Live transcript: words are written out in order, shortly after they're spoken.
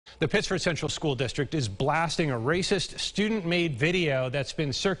The Pittsford Central School District is blasting a racist student-made video that's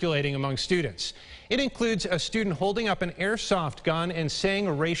been circulating among students. It includes a student holding up an airsoft gun and saying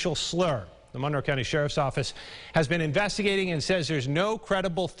a racial slur. The Monroe County Sheriff's Office has been investigating and says there's no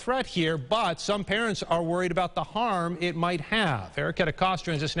credible threat here, but some parents are worried about the harm it might have. Ericketta Koss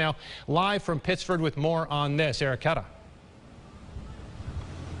joins us now live from Pittsford with more on this. Ericketta.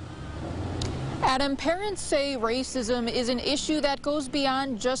 Adam, parents say racism is an issue that goes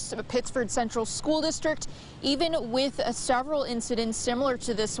beyond just Pittsford Central School District, even with several incidents similar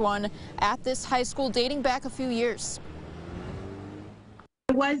to this one at this high school dating back a few years.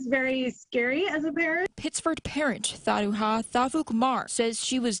 It was very scary as a parent. Pittsford parent Tharuha Thavukmar says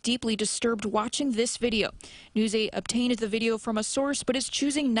she was deeply disturbed watching this video. News 8 obtained the video from a source but is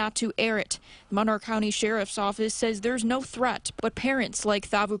choosing not to air it. The Monroe County Sheriff's Office says there's no threat, but parents like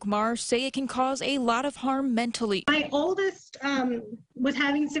Thavukmar say it can cause a lot of harm mentally. My oldest was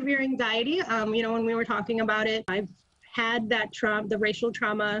having severe anxiety. When we were talking about it, I've had that trauma, the racial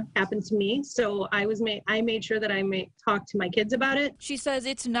trauma happen to me. So I made sure that I talk to my kids about it. She says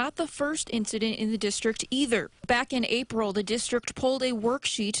it's not the first incident in the district either. Back in April, the district pulled a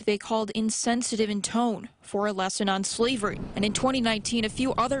worksheet they called insensitive in tone for a lesson on slavery. And in 2019, a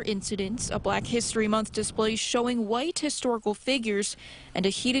few other incidents, a Black History Month display showing white historical figures and a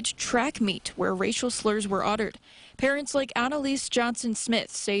heated track meet where racial slurs were uttered. Parents like Annalise Johnson-Smith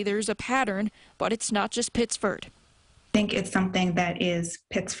say there's a pattern, but it's not just Pittsford. I think it's something that is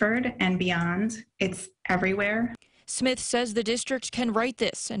Pittsford and beyond. It's everywhere. Smith says the district can right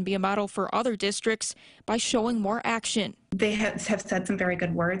this and be a model for other districts by showing more action. They have said some very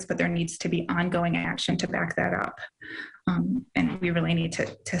good words, but there needs to be ongoing action to back that up. And we really need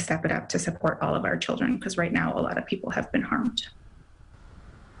to step it up to support all of our children, because right now a lot of people have been harmed.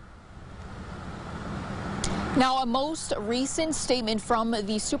 Now, a most recent statement from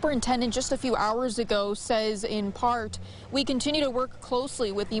the superintendent just a few hours ago says, in part, we continue to work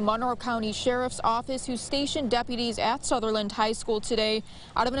closely with the Monroe County Sheriff's Office, who stationed deputies at Sutherland High School today.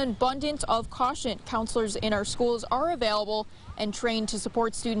 Out of an abundance of caution, counselors in our schools are available and trained to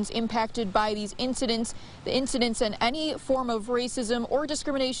support students impacted by these incidents. The incidents and any form of racism or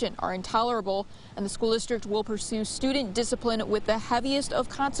discrimination are intolerable, and the school district will pursue student discipline with the heaviest of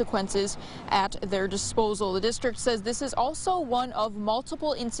consequences at their disposal. The district says this is also one of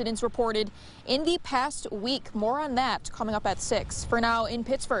multiple incidents reported in the past week. More on that coming up at 6. For now, in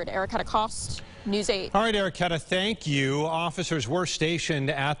Pittsford, Ericketta Koss, News 8. All right, Ericketta, thank you. Officers were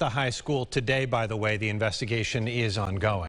stationed at the high school today, by the way. The investigation is ongoing.